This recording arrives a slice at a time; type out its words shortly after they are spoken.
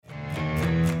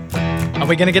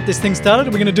we going to get this thing started?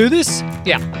 Are we going to do this?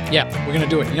 Yeah, we're going to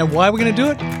do it. You know why we're going to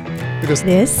do it? Because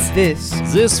This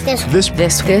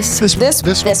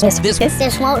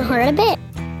won't hurt a bit.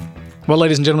 Well,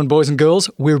 ladies and gentlemen, boys and girls,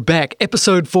 we're back.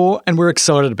 Episode 4, and we're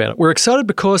excited about it. We're excited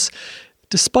because,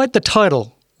 despite the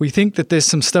title, we think that there's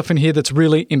some stuff in here that's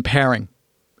really empowering.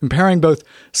 Empowering both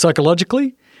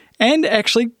psychologically and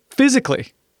actually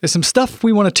physically. There's some stuff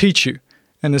we want to teach you,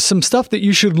 and there's some stuff that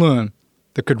you should learn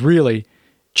that could really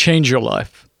change your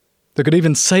life, that could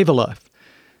even save a life.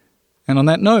 And on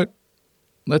that note,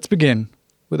 let's begin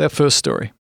with our first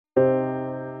story.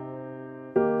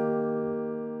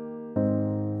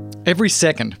 Every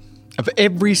second of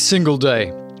every single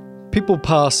day, people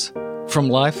pass from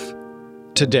life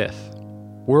to death.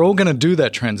 We're all going to do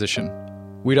that transition.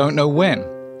 We don't know when.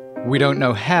 We don't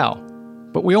know how.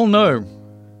 But we all know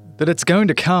that it's going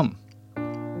to come.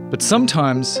 But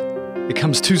sometimes it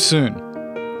comes too soon.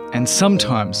 And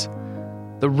sometimes,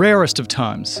 the rarest of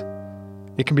times,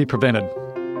 it can be prevented.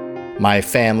 My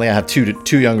family, I have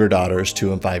two younger daughters,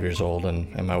 2 and 5 years old,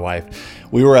 and my wife.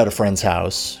 We were at a friend's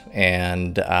house,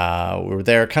 and we were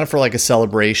there kind of for like a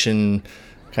celebration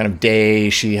kind of day.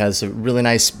 She has a really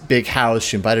nice big house.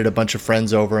 She invited a bunch of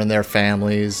friends over and their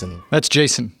families. And that's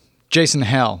Jason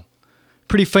Howell.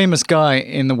 Pretty famous guy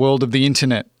in the world of the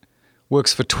internet.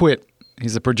 Works for Twit.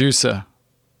 He's a producer.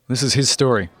 This is his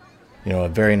story. You know, a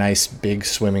very nice big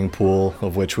swimming pool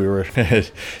of which we were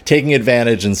taking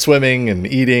advantage and swimming and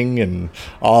eating and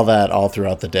all that all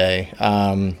throughout the day.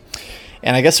 And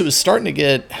I guess it was starting to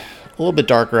get a little bit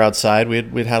darker outside.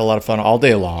 We'd had a lot of fun all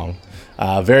day long,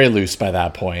 very loose by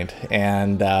that point.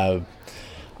 And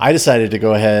I decided to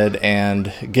go ahead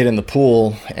and get in the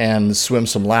pool and swim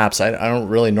some laps. I don't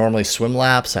really normally swim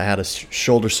laps. I had a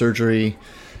shoulder surgery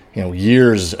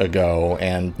years ago,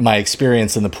 and my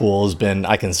experience in the pool has been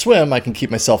I can swim, I can keep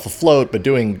myself afloat, but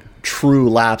doing true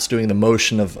laps, doing the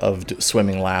motion of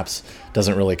swimming laps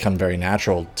doesn't really come very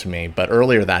natural to me. But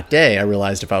earlier that day, I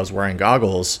realized if I was wearing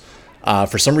goggles,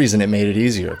 for some reason it made it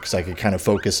easier because I could kind of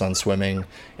focus on swimming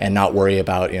and not worry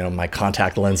about, my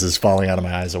contact lenses falling out of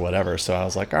my eyes or whatever. So I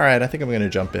was like, all right, I think I'm going to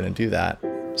jump in and do that.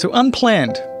 So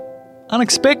unplanned,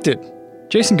 unexpected,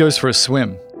 Jason goes for a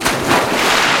swim.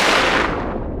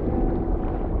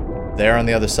 There on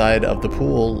the other side of the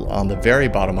pool, on the very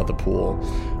bottom of the pool,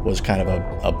 was kind of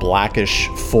a blackish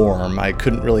form. I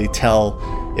couldn't really tell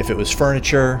if it was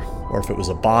furniture or if it was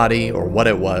a body or what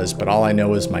it was, but all I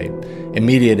know is my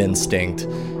immediate instinct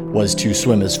was to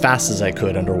swim as fast as I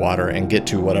could underwater and get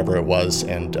to whatever it was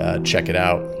and check it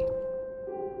out.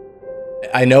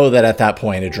 I know that at that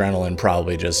point, adrenaline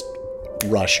probably just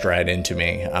rushed right into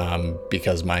me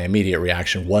because my immediate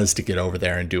reaction was to get over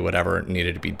there and do whatever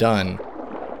needed to be done.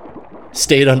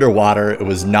 Stayed underwater. It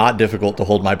was not difficult to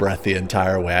hold my breath the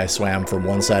entire way. I swam from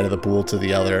one side of the pool to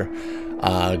the other,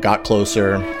 got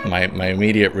closer. My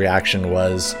immediate reaction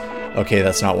was, okay,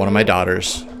 that's not one of my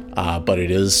daughters, but it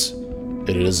is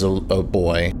a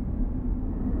boy.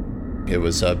 It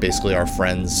was basically our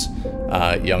friend's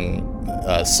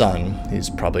young son. He's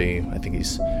probably, I think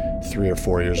he's 3 or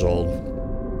 4 years old.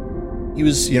 He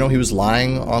was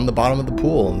lying on the bottom of the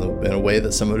pool in a way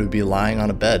that someone would be lying on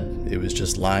a bed. It was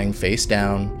just lying face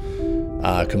down,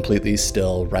 completely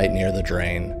still, right near the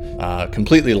drain,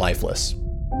 completely lifeless.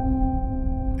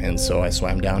 And so I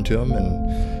swam down to him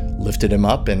and lifted him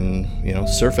up and,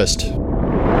 surfaced.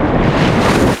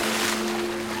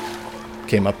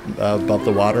 Came up above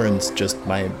the water, and just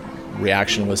my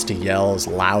reaction was to yell as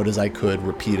loud as I could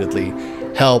repeatedly,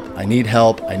 help, I need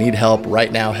help,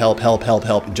 right now, help,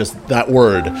 just that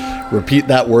word, repeat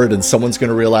that word, and someone's going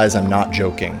to realize I'm not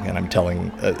joking, and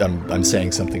I'm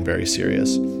saying something very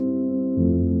serious.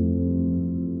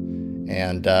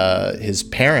 And his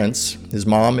parents, his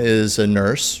mom is a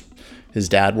nurse, his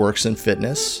dad works in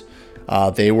fitness,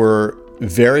 they were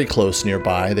very close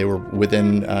nearby, they were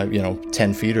within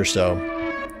 10 feet or so,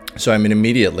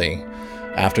 immediately,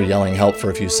 after yelling help for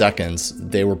a few seconds,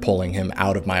 they were pulling him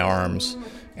out of my arms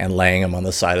and laying him on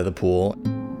the side of the pool.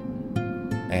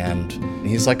 And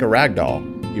he's like a rag doll.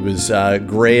 He was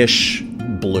grayish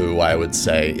blue, I would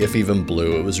say, if even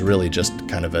blue. It was really just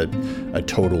kind of a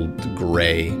total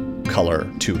gray color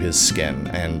to his skin.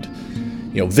 And,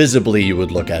 visibly you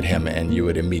would look at him and you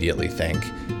would immediately think,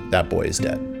 that boy is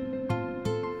dead.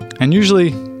 And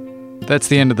usually that's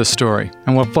the end of the story.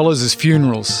 And what follows is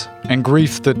funerals and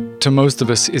grief that to most of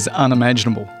us is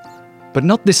unimaginable. But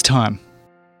not this time.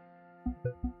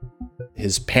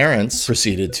 His parents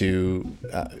proceeded to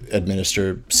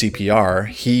administer CPR.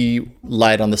 He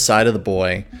lied on the side of the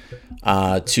boy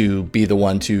to be the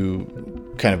one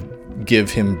to kind of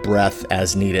give him breath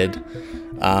as needed.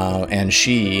 And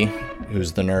she,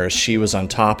 who's the nurse, she was on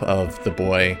top of the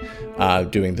boy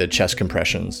doing the chest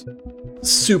compressions.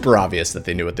 Super obvious that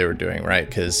they knew what they were doing, right?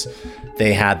 Because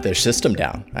they had their system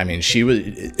down. I mean, she was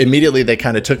immediately, they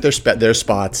kind of took their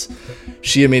spots.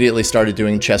 She immediately started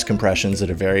doing chest compressions at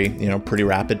a very, pretty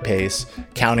rapid pace,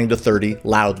 counting to 30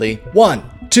 loudly. 1,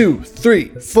 2, 3,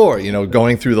 4,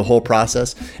 going through the whole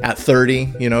process. At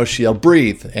 30, she yelled,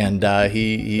 breathe. And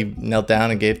he knelt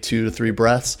down and gave 2 to 3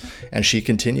 breaths, and she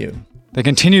continued. They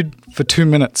continued for 2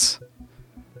 minutes.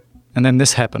 And then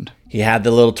this happened. He had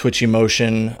the little twitchy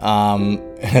motion,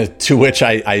 to which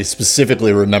I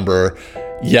specifically remember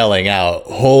yelling out,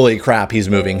 holy crap, he's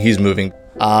moving.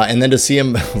 And then to see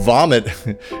him vomit,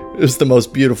 it was the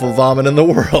most beautiful vomit in the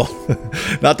world.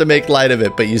 Not to make light of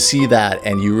it, but you see that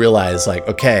and you realize, like,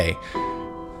 okay,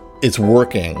 it's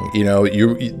working.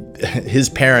 His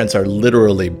parents are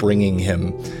literally bringing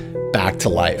him back to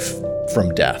life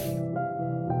from death.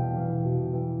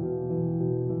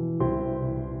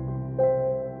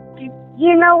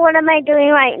 What am I doing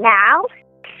right now?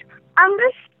 I'm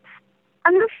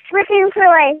just looking for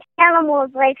animals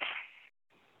like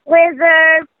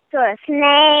lizards or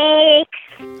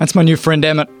snakes. That's my new friend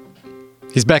Emmett.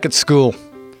 He's back at school.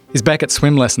 He's back at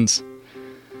swim lessons.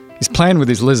 He's playing with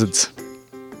his lizards.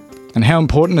 And how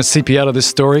important is CPR to this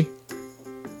story?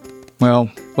 Well,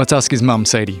 let's ask his mum,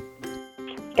 Sadie.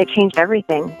 It changed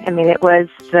everything. I mean, it's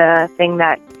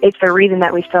the reason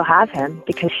that we still have him,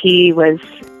 because he was,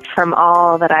 from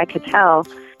all that I could tell,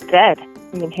 dead.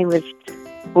 I mean, he was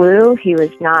blue, he was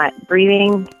not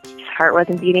breathing, his heart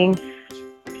wasn't beating.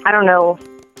 I don't know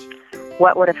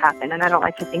what would have happened, and I don't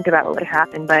like to think about what would have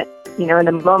happened, but, in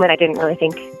the moment I didn't really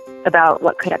think about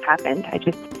what could have happened. I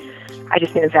just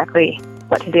knew exactly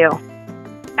what to do.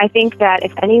 I think that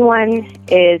if anyone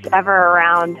is ever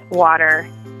around water,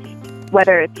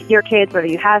 whether it's your kids, whether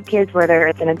you have kids, whether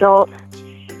it's an adult,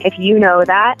 if you know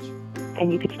that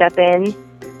and you could step in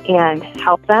and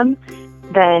help them,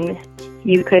 then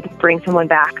you could bring someone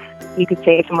back. You could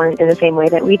save someone in the same way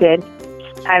that we did.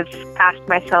 I've asked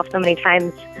myself so many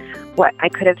times what I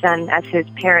could have done as his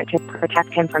parent to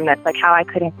protect him from this, like how I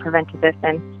could have prevented this.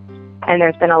 And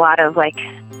there's been a lot of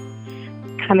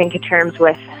coming to terms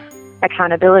with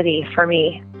accountability for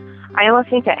me. I almost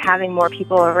think that having more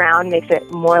people around makes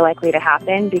it more likely to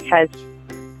happen, because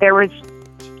there was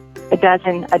a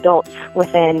dozen adults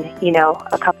within,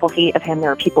 a couple feet of him. There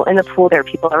were people in the pool. There were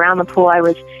people around the pool. I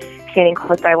was standing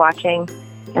close by watching,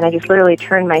 and I just literally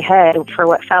turned my head for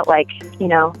what felt like,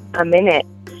 a minute.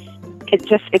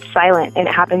 It's silent, and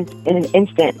it happens in an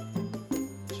instant.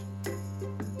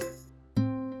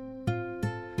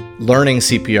 Learning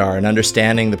CPR and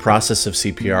understanding the process of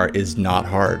CPR is not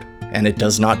hard, and it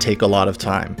does not take a lot of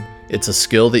time. It's a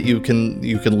skill that you can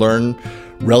learn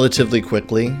relatively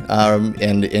quickly,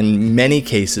 and in many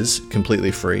cases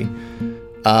completely free.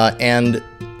 And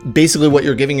basically what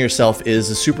you're giving yourself is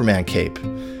a Superman cape.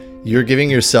 You're giving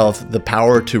yourself the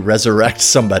power to resurrect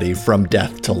somebody from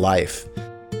death to life.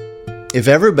 If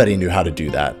everybody knew how to do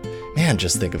that, man,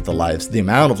 just think of the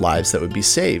amount of lives that would be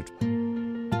saved.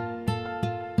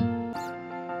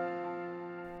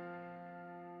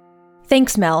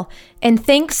 Thanks, Mel. And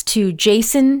thanks to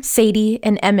Jason, Sadie,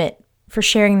 and Emmett for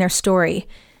sharing their story.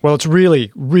 Well, it's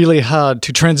really, really hard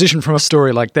to transition from a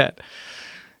story like that.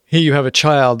 Here you have a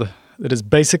child that is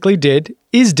basically dead,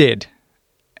 is dead.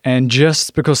 And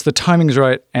just because the timing's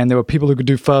right and there were people who could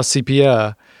do fast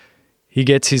CPR, he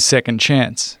gets his second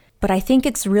chance. But I think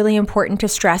it's really important to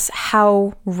stress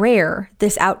how rare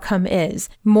this outcome is.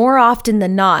 More often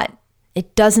than not,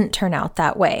 it doesn't turn out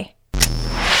that way.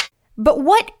 But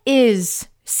what is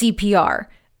CPR?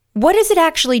 What does it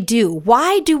actually do?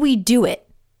 Why do we do it?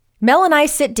 Mel and I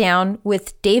sit down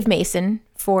with Dave Mason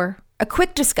for a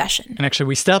quick discussion. And actually,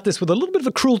 we start this with a little bit of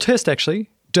a cruel test,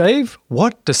 actually. Dave,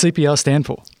 what does CPR stand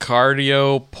for?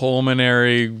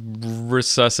 Cardiopulmonary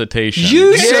resuscitation.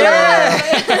 You, sir,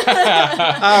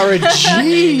 are a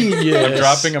genius. I'm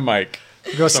dropping a mic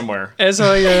somewhere. As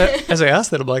I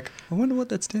asked that, I'm like, I wonder what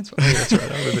that stands for. Oh, that's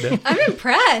right. I'll remember that. I'm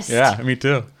impressed. Yeah, me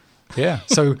too. Yeah.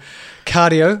 So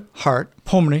cardio, heart,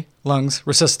 pulmonary, lungs,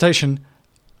 resuscitation.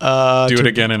 Do it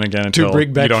again and again until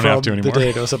bring back you don't have to from anymore. the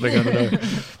dead or something. I don't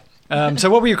know. So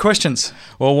what were your questions?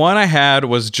 Well, one I had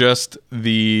was just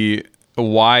the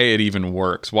why it even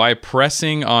works. Why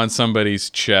pressing on somebody's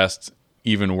chest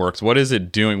even works. What is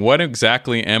it doing? What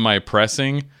exactly am I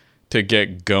pressing to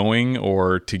get going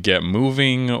or to get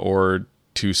moving or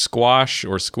to squash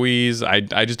or squeeze? I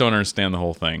just don't understand the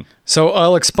whole thing. So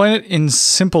I'll explain it in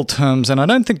simple terms, and I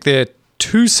don't think they're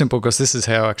too simple because this is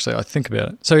how actually I think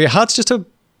about it. So your heart's just a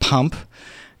pump,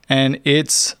 and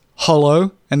it's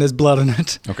hollow and there's blood in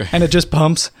it. Okay. And it just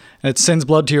pumps and it sends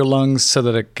blood to your lungs so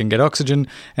that it can get oxygen,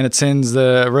 and it sends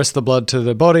the rest of the blood to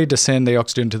the body to send the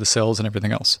oxygen to the cells and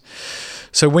everything else.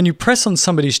 So when you press on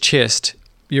somebody's chest,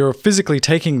 you're physically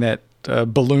taking that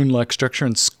balloon-like structure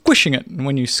and squishing it. And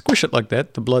when you squish it like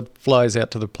that, the blood flies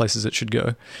out to the places it should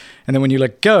go. And then when you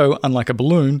let go, unlike a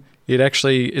balloon, it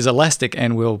actually is elastic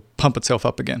and will pump itself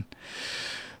up again.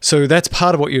 So that's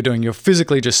part of what you're doing. You're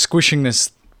physically just squishing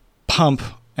this pump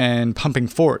and pumping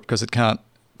for it because it can't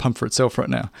pump for itself right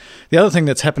now. The other thing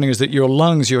that's happening is that your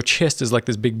lungs, your chest is like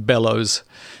this big bellows.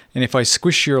 And if I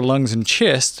squish your lungs and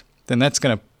chest, then that's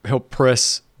going to help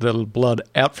press the blood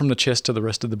out from the chest to the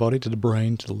rest of the body, to the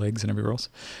brain, to the legs and everywhere else.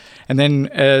 And then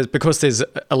because there's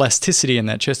elasticity in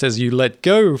that chest, as you let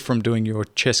go from doing your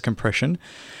chest compression,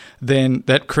 then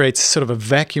that creates sort of a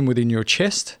vacuum within your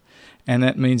chest. And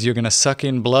that means you're going to suck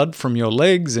in blood from your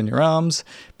legs and your arms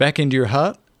back into your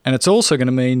heart. And it's also going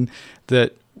to mean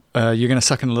that you're going to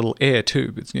suck in a little air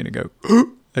too. It's going to go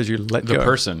as you let go. The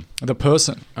person. The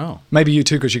person. Oh. Maybe you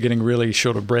too, because you're getting really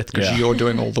short of breath because you're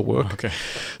doing all the work. Okay.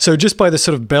 So just by the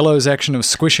sort of bellows action of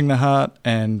squishing the heart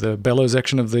and the bellows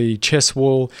action of the chest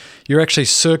wall, you're actually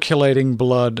circulating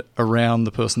blood around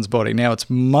the person's body. Now, it's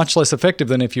much less effective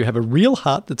than if you have a real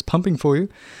heart that's pumping for you,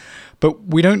 but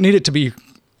we don't need it to be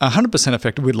 100%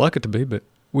 effective. We'd like it to be, but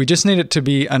we just need it to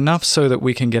be enough so that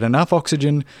we can get enough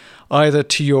oxygen either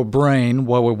to your brain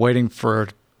while we're waiting for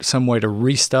some way to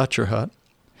restart your heart,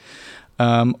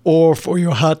 or for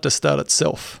your heart to start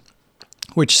itself,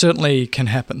 which certainly can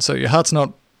happen. So your heart's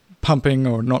not pumping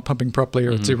or not pumping properly,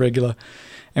 or it's irregular,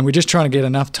 and we're just trying to get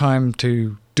enough time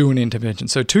to do an intervention.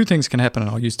 So two things can happen,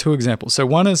 and I'll use two examples. So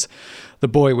one is the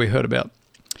boy we heard about.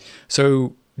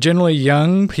 So generally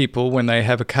young people, when they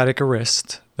have a cardiac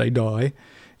arrest, they die.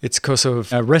 It's because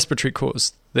of a respiratory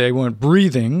cause. They weren't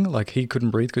breathing, like he couldn't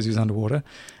breathe because he was underwater.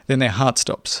 Then their heart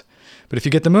stops. But if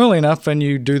you get them early enough and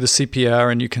you do the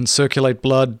CPR and you can circulate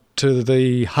blood to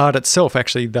the heart itself,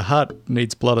 actually the heart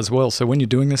needs blood as well. So when you're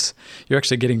doing this, you're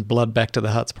actually getting blood back to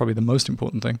the heart. It's probably the most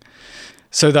important thing.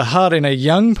 So the heart in a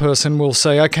young person will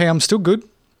say, okay, I'm still good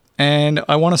and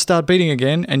I want to start beating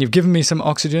again, and you've given me some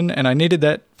oxygen and I needed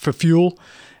that for fuel,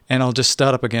 and I'll just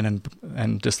start up again.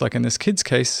 And just like in this kid's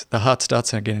case, the heart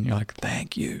starts again and you're like,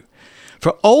 thank you.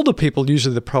 For older people,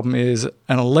 usually the problem is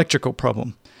an electrical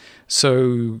problem.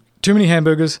 So too many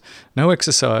hamburgers, no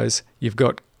exercise,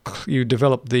 you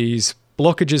develop these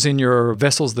blockages in your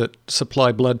vessels that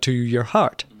supply blood to your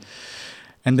heart.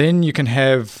 And then you can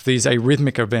have these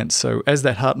arrhythmic events. So as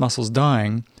that heart muscle's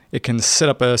dying, it can set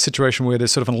up a situation where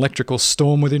there's sort of an electrical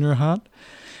storm within your heart.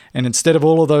 And instead of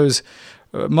all of those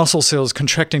muscle cells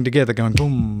contracting together, going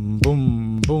boom,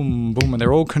 boom, boom, boom, and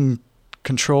they're all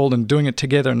controlled and doing it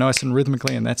together nice and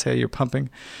rhythmically, and that's how you're pumping,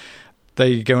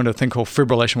 they go into a thing called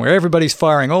fibrillation, where everybody's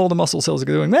firing, all the muscle cells are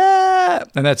doing,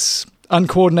 and that's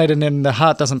uncoordinated, and the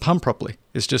heart doesn't pump properly.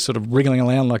 It's just sort of wriggling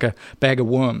around like a bag of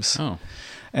worms. Oh.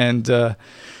 And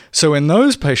so in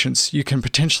those patients, you can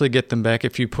potentially get them back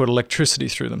if you put electricity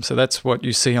through them. So that's what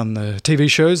you see on the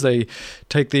TV shows. They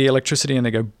take the electricity and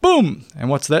they go boom. And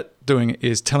what's that doing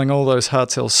is telling all those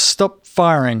heart cells, stop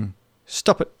firing,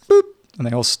 stop it, boop, and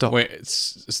they all stop. Wait,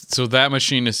 so that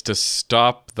machine is to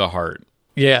stop the heart?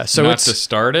 Yeah, so not it's to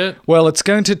start it? Well, it's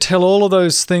going to tell all of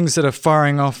those things that are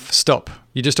firing off, stop.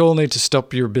 You just all need to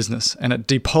stop your business, and it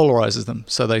depolarizes them.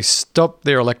 So they stop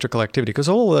their electrical activity, because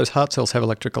all of those heart cells have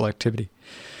electrical activity.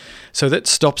 So that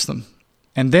stops them.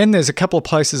 And then there's a couple of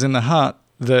places in the heart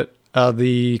that are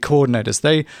the coordinators.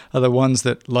 They are the ones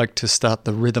that like to start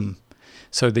the rhythm.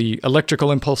 So the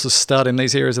electrical impulses start in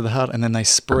these areas of the heart, and then they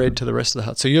spread to the rest of the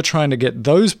heart. So you're trying to get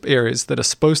those areas that are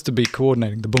supposed to be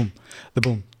coordinating, the boom, the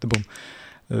boom, the boom.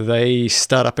 They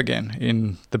start up again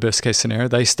in the best case scenario.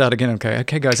 They start again.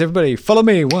 Okay, guys, everybody follow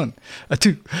me. 1, a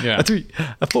 2, a 3,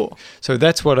 a 4. So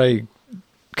that's what a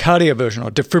cardioversion or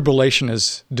defibrillation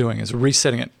is doing, is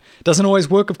resetting it. It doesn't always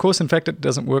work, of course. In fact, it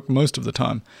doesn't work most of the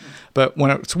time. But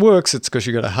when it works, it's because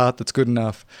you've got a heart that's good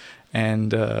enough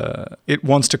and it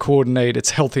wants to coordinate. It's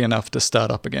healthy enough to start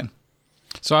up again.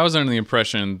 So I was under the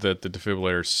impression that the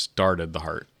defibrillator started the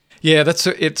heart. Yeah,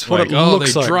 it's what it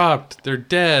looks like. They dropped. They're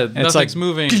dead. And Nothing's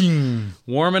moving. Ding.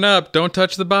 Warming up. Don't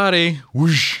touch the body.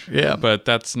 Whoosh. Yeah. But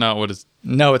that's not what it's...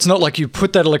 No, it's not like you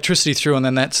put that electricity through and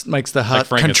then that makes the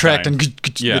heart like contract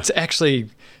and yeah. It's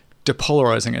actually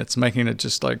depolarizing it. It's making it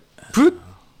just like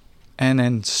and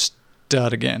then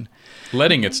start again.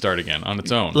 Letting it start again on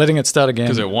its own. Letting it start again.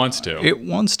 Because it wants to. It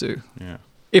wants to. Yeah.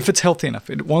 If it's healthy enough,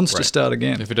 it wants to start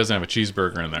again. If it doesn't have a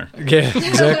cheeseburger in there. Yeah,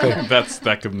 exactly.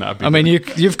 that could not be. I mean,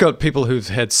 you've got people who've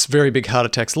had very big heart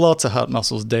attacks, lots of heart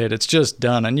muscles dead. It's just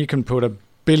done, and you can put a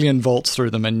billion volts through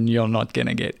them and you're not going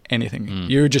to get anything.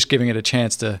 You're just giving it a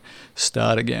chance to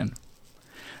start again.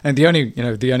 And the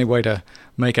only way to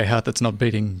make a heart that's not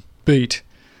beat,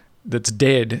 that's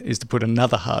dead, is to put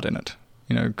another heart in it.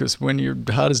 Because when your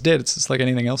heart is dead, it's just like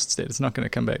anything else that's dead. It's not going to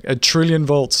come back. 1 trillion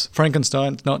volts,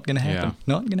 Frankenstein, it's not going to happen.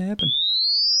 Yeah. Not going to happen.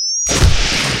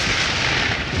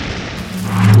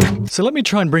 So let me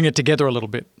try and bring it together a little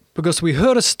bit, because we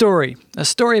heard a story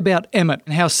about Emmett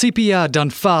and how CPR done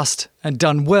fast and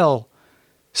done well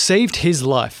saved his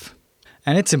life.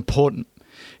 And it's important.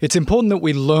 It's important that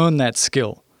we learn that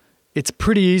skill. It's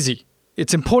pretty easy.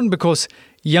 It's important because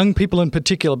young people in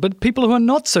particular, but people who are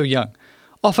not so young,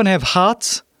 often have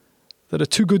hearts that are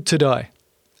too good to die,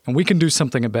 and we can do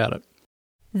something about it.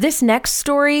 This next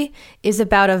story is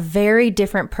about a very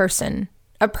different person,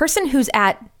 a person who's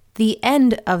at the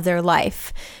end of their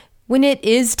life, when it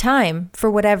is time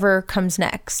for whatever comes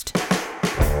next.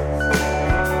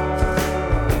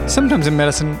 Sometimes in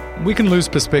medicine, we can lose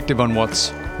perspective on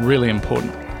what's really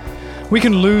important. We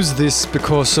can lose this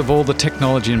because of all the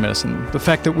technology in medicine, the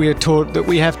fact that we are taught that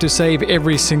we have to save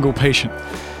every single patient.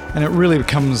 And it really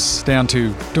comes down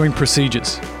to doing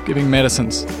procedures, giving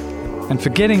medicines, and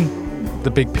forgetting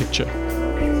the big picture.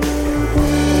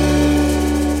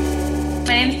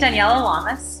 My name is Daniela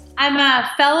Lamas. I'm a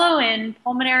fellow in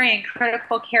pulmonary and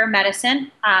critical care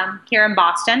medicine here in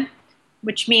Boston,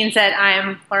 which means that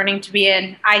I'm learning to be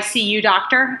an ICU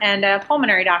doctor and a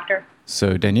pulmonary doctor.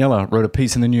 So Daniela wrote a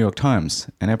piece in the New York Times,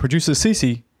 and our producer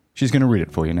Cece, she's going to read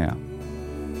it for you now.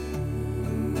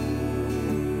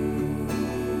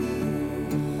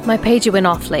 My pager went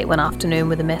off late one afternoon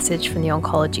with a message from the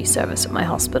oncology service at my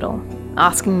hospital,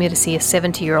 asking me to see a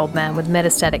 70-year-old man with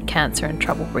metastatic cancer and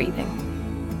trouble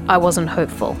breathing. I wasn't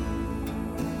hopeful.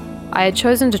 I had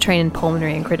chosen to train in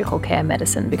pulmonary and critical care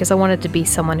medicine because I wanted to be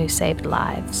someone who saved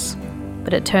lives.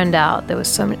 But it turned out there was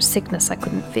so much sickness I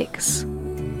couldn't fix.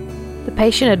 The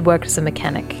patient had worked as a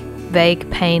mechanic. Vague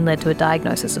pain led to a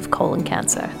diagnosis of colon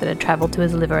cancer that had traveled to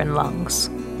his liver and lungs.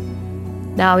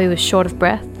 Now he was short of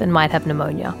breath and might have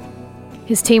pneumonia.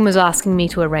 His team was asking me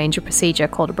to arrange a procedure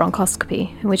called a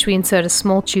bronchoscopy, in which we insert a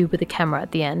small tube with a camera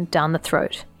at the end down the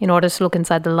throat in order to look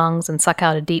inside the lungs and suck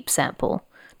out a deep sample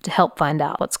to help find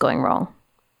out what's going wrong.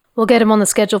 We'll get him on the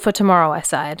schedule for tomorrow, I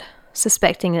sighed,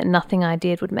 suspecting that nothing I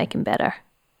did would make him better.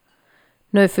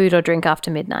 No food or drink after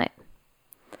midnight.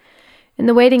 In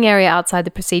the waiting area outside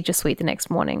the procedure suite the next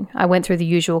morning, I went through the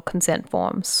usual consent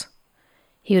forms.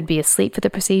 He would be asleep for the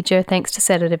procedure thanks to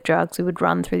sedative drugs we would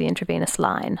run through the intravenous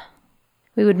line.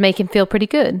 We would make him feel pretty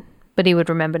good, but he would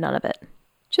remember none of it.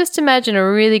 Just imagine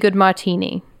a really good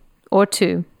martini. Or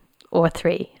 2. Or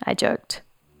 3, I joked.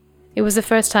 It was the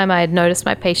first time I had noticed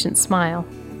my patient smile.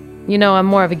 I'm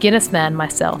more of a Guinness man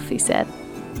myself, he said.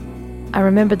 I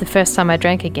remembered the first time I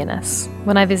drank a Guinness,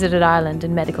 when I visited Ireland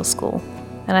in medical school,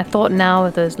 and I thought now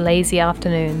of those lazy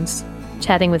afternoons,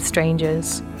 chatting with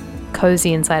strangers,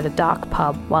 cozy inside a dark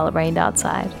pub while it rained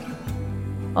outside.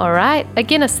 All right, a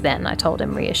Guinness then, I told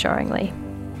him reassuringly.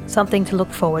 Something to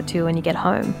look forward to when you get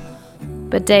home.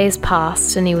 But days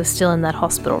passed and he was still in that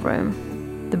hospital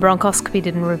room. The bronchoscopy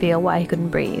didn't reveal why he couldn't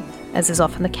breathe, as is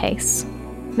often the case.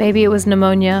 Maybe it was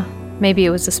pneumonia, maybe it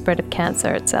was the spread of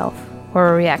cancer itself, or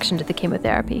a reaction to the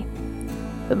chemotherapy.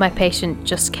 But my patient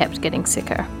just kept getting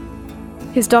sicker.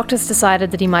 His doctors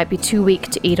decided that he might be too weak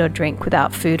to eat or drink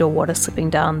without food or water slipping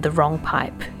down the wrong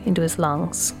pipe into his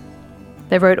lungs.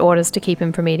 They wrote orders to keep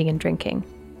him from eating and drinking.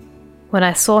 When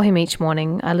I saw him each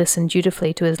morning, I listened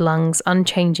dutifully to his lungs'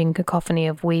 unchanging cacophony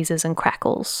of wheezes and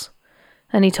crackles,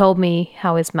 and he told me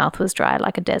how his mouth was dry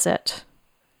like a desert,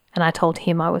 and I told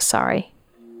him I was sorry.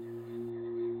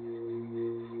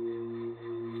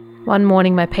 One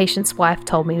morning, my patient's wife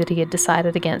told me that he had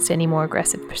decided against any more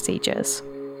aggressive procedures.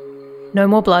 No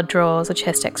more blood draws or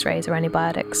chest x-rays or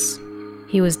antibiotics.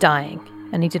 He was dying,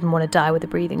 and he didn't want to die with a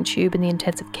breathing tube in the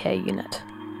intensive care unit.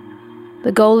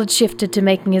 The goal had shifted to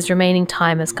making his remaining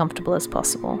time as comfortable as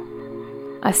possible.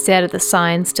 I stared at the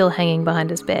sign still hanging behind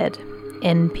his bed,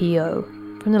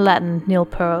 NPO, from the Latin nil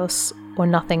puros, or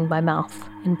nothing by mouth,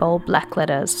 in bold black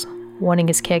letters, warning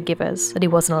his caregivers that he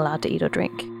wasn't allowed to eat or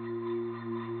drink.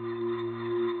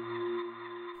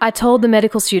 I told the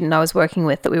medical student I was working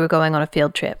with that we were going on a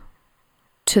field trip.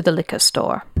 To the liquor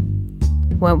store.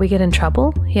 Won't we get in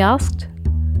trouble? He asked.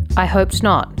 I hoped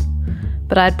not,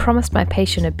 but I had promised my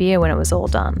patient a beer when it was all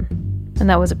done, and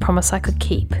that was a promise I could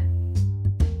keep.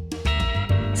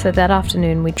 So that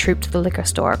afternoon we trooped to the liquor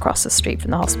store across the street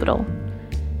from the hospital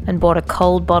and bought a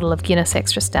cold bottle of Guinness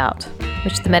Extra Stout,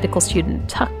 which the medical student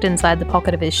tucked inside the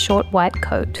pocket of his short white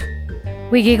coat.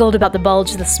 We giggled about the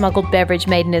bulge the smuggled beverage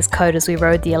made in his coat as we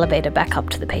rode the elevator back up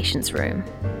to the patient's room.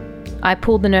 I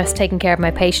pulled the nurse taking care of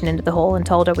my patient into the hall and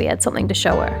told her we had something to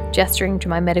show her, gesturing to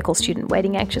my medical student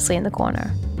waiting anxiously in the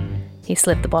corner. He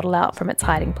slipped the bottle out from its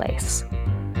hiding place.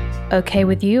 "Okay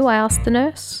with you?" I asked the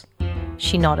nurse.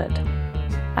 She nodded.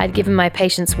 I'd given my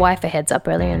patient's wife a heads up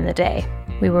earlier in the day.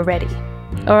 We were ready.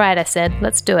 "All right," I said,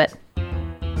 "let's do it."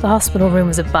 The hospital room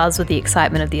was abuzz with the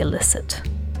excitement of the illicit.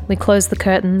 We closed the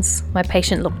curtains. My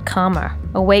patient looked calmer,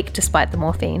 awake despite the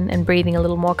morphine, and breathing a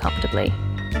little more comfortably.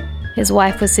 His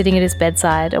wife was sitting at his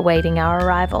bedside, awaiting our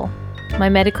arrival. My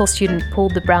medical student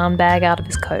pulled the brown bag out of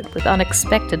his coat with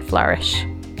unexpected flourish.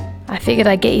 "I figured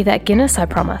I'd get you that Guinness I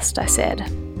promised," I said.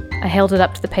 I held it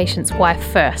up to the patient's wife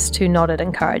first, who nodded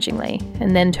encouragingly,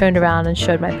 and then turned around and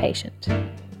showed my patient.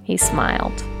 He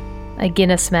smiled. A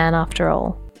Guinness man after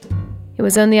all. It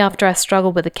was only after I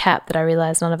struggled with the cap that I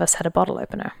realized none of us had a bottle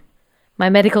opener. My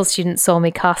medical student saw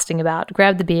me casting about,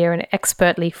 grabbed the beer, and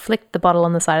expertly flicked the bottle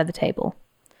on the side of the table.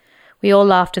 We all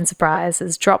laughed in surprise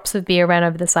as drops of beer ran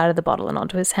over the side of the bottle and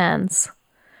onto his hands.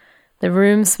 The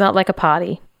room smelt like a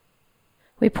party.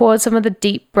 We poured some of the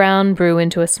deep brown brew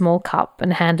into a small cup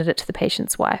and handed it to the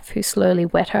patient's wife, who slowly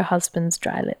wet her husband's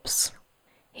dry lips.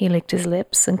 He licked his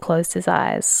lips and closed his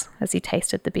eyes as he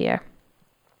tasted the beer.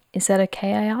 "Is that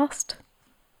okay?" I asked.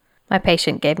 My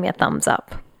patient gave me a thumbs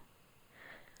up.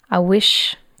 I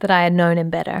wish that I had known him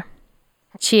better.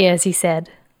 "Cheers," he said.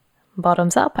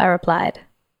 "Bottoms up," I replied.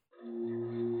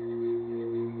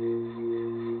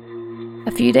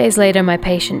 A few days later, my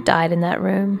patient died in that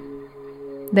room.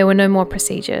 There were no more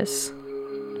procedures.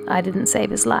 I didn't save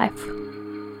his life.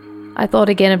 I thought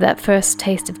again of that first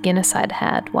taste of Guinness I'd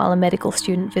had while a medical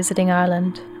student visiting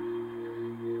Ireland.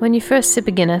 When you first sip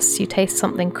a Guinness, you taste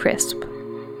something crisp.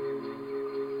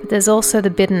 But there's also the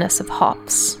bitterness of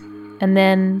hops, and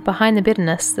then, behind the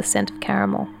bitterness, the scent of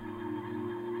caramel.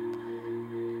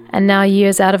 And now,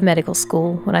 years out of medical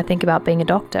school, when I think about being a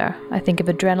doctor, I think of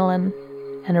adrenaline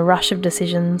and a rush of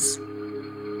decisions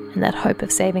and that hope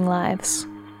of saving lives.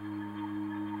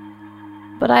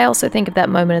 But I also think of that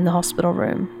moment in the hospital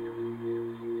room.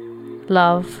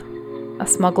 Love, a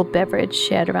smuggled beverage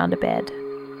shared around a bed,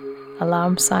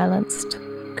 alarm silenced,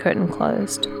 curtain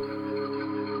closed.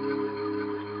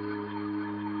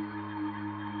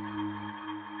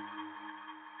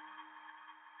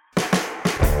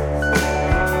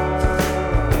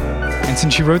 And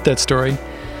since she wrote that story,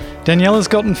 Daniela's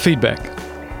gotten feedback.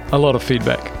 A lot of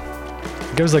feedback.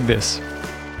 It goes like this.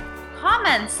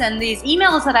 Comments and these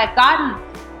emails that I've gotten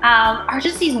are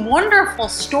just these wonderful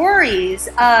stories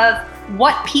of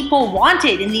what people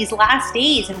wanted in these last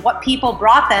days and what people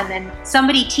brought them, and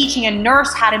somebody teaching a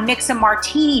nurse how to mix a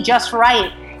martini just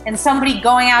right, and somebody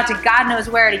going out to God knows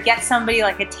where to get somebody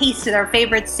like a taste of their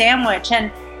favorite sandwich,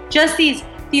 and just these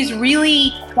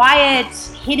really quiet,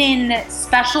 hidden,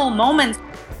 special moments.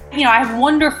 You know, I have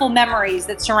wonderful memories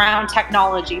that surround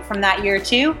technology from that year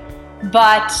too,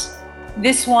 but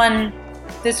this one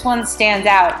stands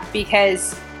out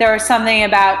because there was something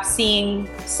about seeing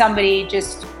somebody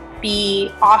just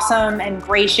be awesome and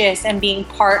gracious and being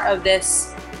part of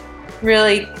this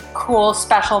really cool,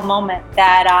 special moment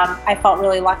that I felt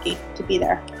really lucky to be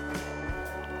there.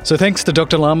 So thanks to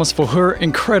Dr. Lamas for her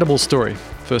incredible story,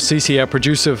 for Cece, our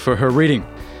producer, for her reading,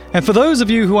 and for those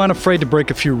of you who aren't afraid to break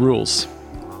a few rules.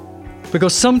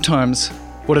 Because sometimes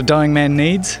what a dying man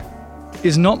needs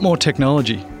is not more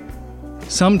technology.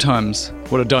 Sometimes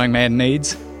what a dying man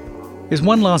needs is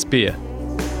one last beer.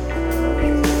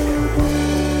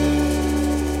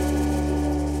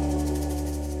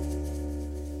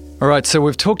 All right, so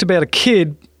we've talked about a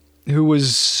kid who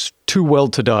was too well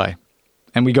to die,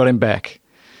 and we got him back.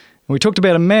 And we talked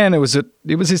about a man, it was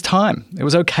his time. It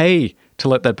was okay to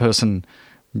let that person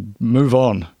move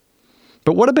on.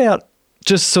 But what about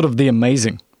just sort of the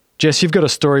amazing? Jess, you've got a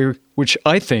story which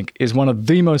I think is one of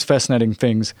the most fascinating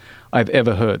things I've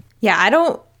ever heard. Yeah, I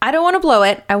don't want to blow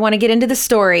it. I want to get into the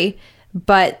story,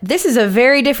 but this is a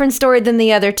very different story than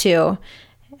the other two.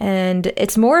 And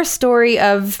it's more a story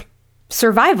of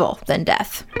survival than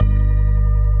death.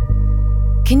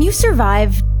 Can you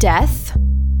survive death?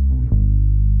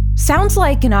 Sounds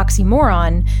like an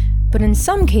oxymoron, but in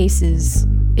some cases,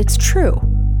 it's true.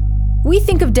 We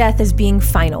think of death as being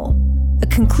final, a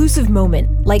conclusive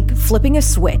moment, like flipping a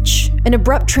switch, an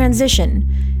abrupt transition.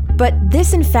 But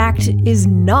this, in fact, is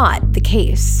not the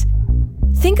case.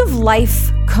 Think of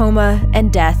life, coma,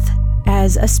 and death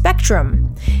as a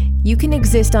spectrum. You can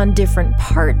exist on different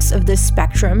parts of this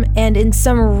spectrum, and in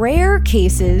some rare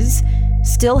cases,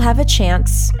 still have a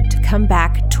chance to come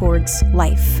back towards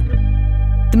life.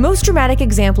 The most dramatic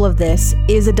example of this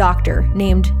is a doctor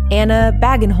named Anna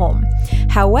Bagenholm.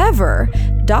 However,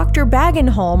 Dr.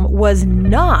 Bagenholm was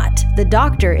not the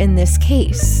doctor in this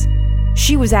case.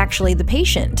 She was actually the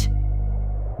patient.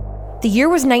 The year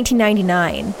was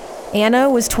 1999. Anna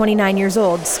was 29 years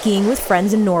old, skiing with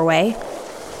friends in Norway,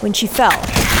 when she fell.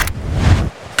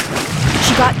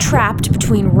 She got trapped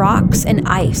between rocks and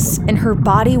ice, and her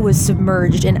body was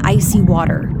submerged in icy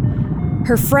water.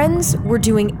 Her friends were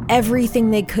doing everything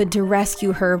they could to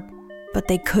rescue her, but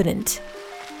they couldn't.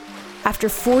 After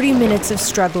 40 minutes of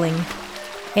struggling,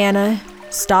 Anna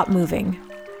stopped moving.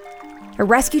 A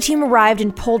rescue team arrived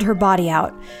and pulled her body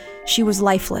out. She was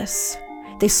lifeless.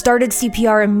 They started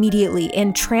CPR immediately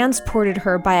and transported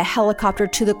her by a helicopter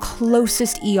to the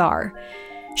closest ER.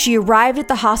 She arrived at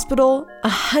the hospital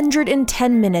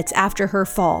 110 minutes after her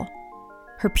fall.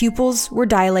 Her pupils were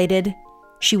dilated.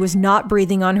 She was not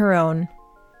breathing on her own,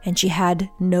 and she had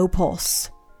no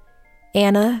pulse.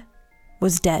 Anna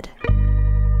was dead.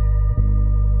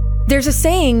 There's a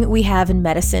saying we have in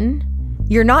medicine: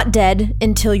 you're not dead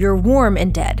until you're warm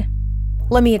and dead.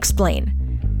 Let me explain.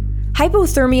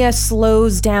 Hypothermia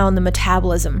slows down the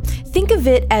metabolism. Think of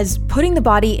it as putting the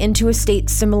body into a state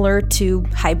similar to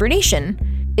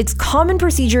hibernation. It's common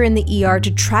procedure in the ER to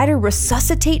try to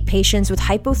resuscitate patients with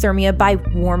hypothermia by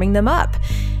warming them up.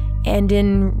 And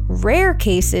in rare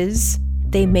cases,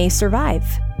 they may survive.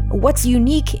 What's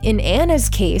unique in Anna's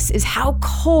case is how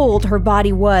cold her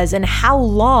body was and how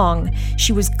long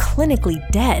she was clinically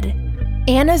dead.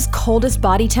 Anna's coldest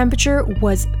body temperature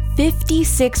was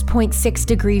 56.6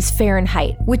 degrees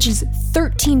Fahrenheit, which is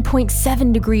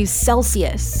 13.7 degrees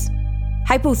Celsius.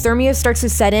 Hypothermia starts to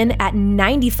set in at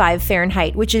 95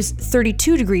 Fahrenheit, which is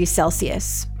 32 degrees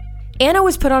Celsius. Anna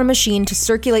was put on a machine to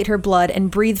circulate her blood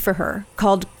and breathe for her,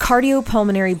 called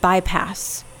cardiopulmonary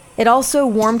bypass. It also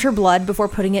warmed her blood before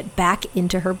putting it back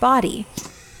into her body.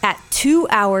 At 2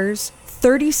 hours,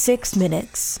 36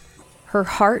 minutes, her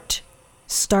heart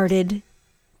started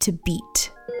to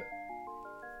beat.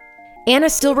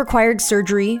 Anna still required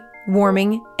surgery,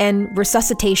 warming, and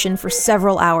resuscitation for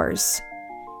several hours.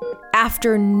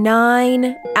 After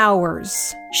 9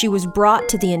 hours, she was brought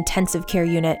to the intensive care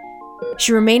unit.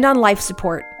 She remained on life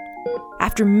support.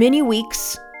 After many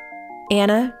weeks,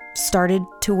 Anna started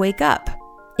to wake up.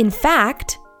 In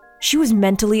fact, she was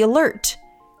mentally alert.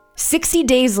 60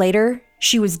 days later,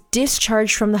 she was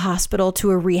discharged from the hospital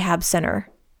to a rehab center.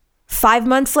 5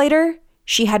 months later,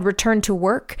 she had returned to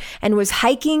work and was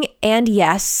hiking and,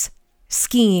 yes,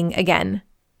 skiing again.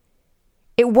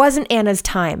 It wasn't Anna's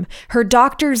time. Her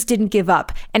doctors didn't give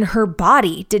up, and her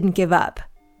body didn't give up.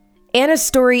 Anna's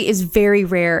story is very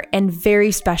rare and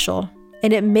very special,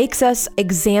 and it makes us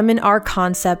examine our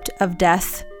concept of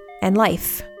death and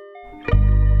life.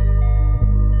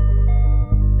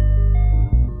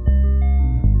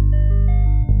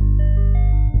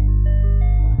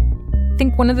 I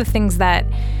think one of the things that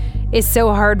is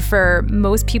so hard for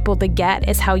most people to get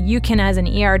is how you can, as an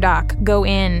ER doc, go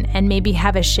in and maybe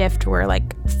have a shift where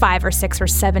like 5 or 6 or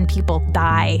 7 people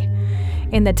die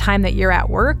in the time that you're at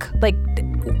work. Like,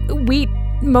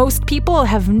 most people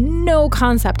have no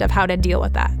concept of how to deal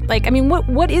with that. Like, I mean,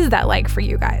 what is that like for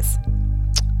you guys?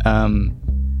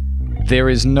 There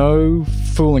is no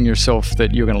fooling yourself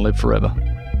that you're going to live forever.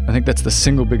 I think that's the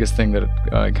single biggest thing that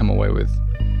I come away with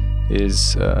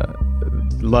is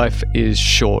life is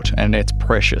short and it's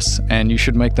precious, and you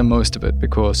should make the most of it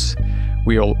because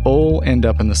we all end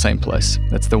up in the same place.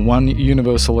 That's the one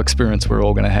universal experience we're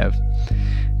all going to have.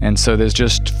 And so there's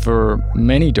just, for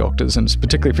many doctors, and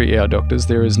particularly for ER doctors,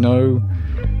 there's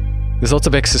lots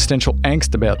of existential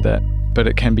angst about that, but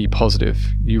it can be positive.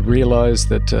 You realize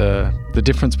that the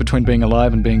difference between being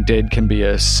alive and being dead can be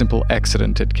a simple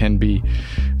accident. It can be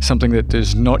something that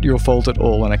is not your fault at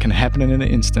all, and it can happen in an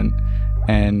instant.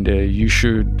 And you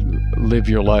should live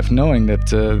your life knowing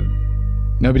that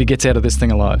nobody gets out of this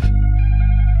thing alive.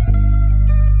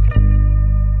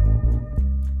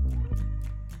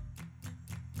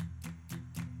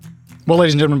 Well,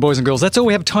 ladies and gentlemen, boys and girls, that's all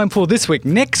we have time for this week.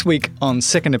 Next week on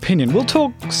Second Opinion, we'll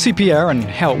talk CPR and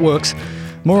how it works,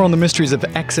 more on the mysteries of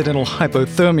accidental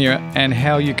hypothermia and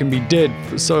how you can be dead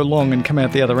for so long and come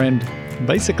out the other end,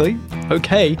 basically,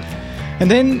 okay. And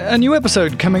then a new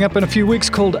episode coming up in a few weeks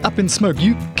called Up in Smoke.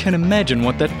 You can imagine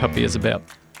what that puppy is about.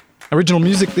 Original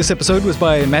music this episode was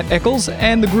by Matt Eccles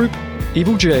and the group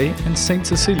Evil J and Saint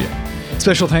Cecilia.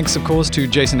 Special thanks, of course, to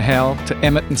Jason Howell, to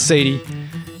Emmett and Sadie,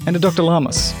 and to Dr.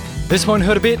 Lamas. This Won't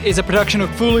Hurt a Bit is a production of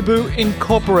Fooliboo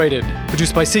Incorporated,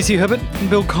 produced by Cece Herbert and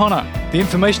Bill Connor. The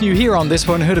information you hear on This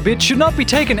Won't Hurt a Bit should not be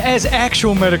taken as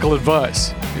actual medical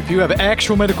advice. If you have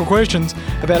actual medical questions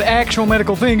about actual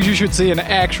medical things, you should see an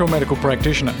actual medical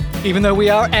practitioner. Even though we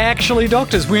are actually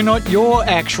doctors, we're not your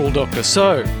actual doctor,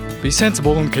 so be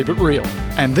sensible and keep it real.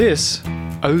 And this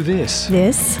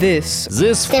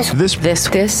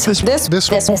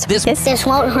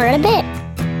won't hurt a bit.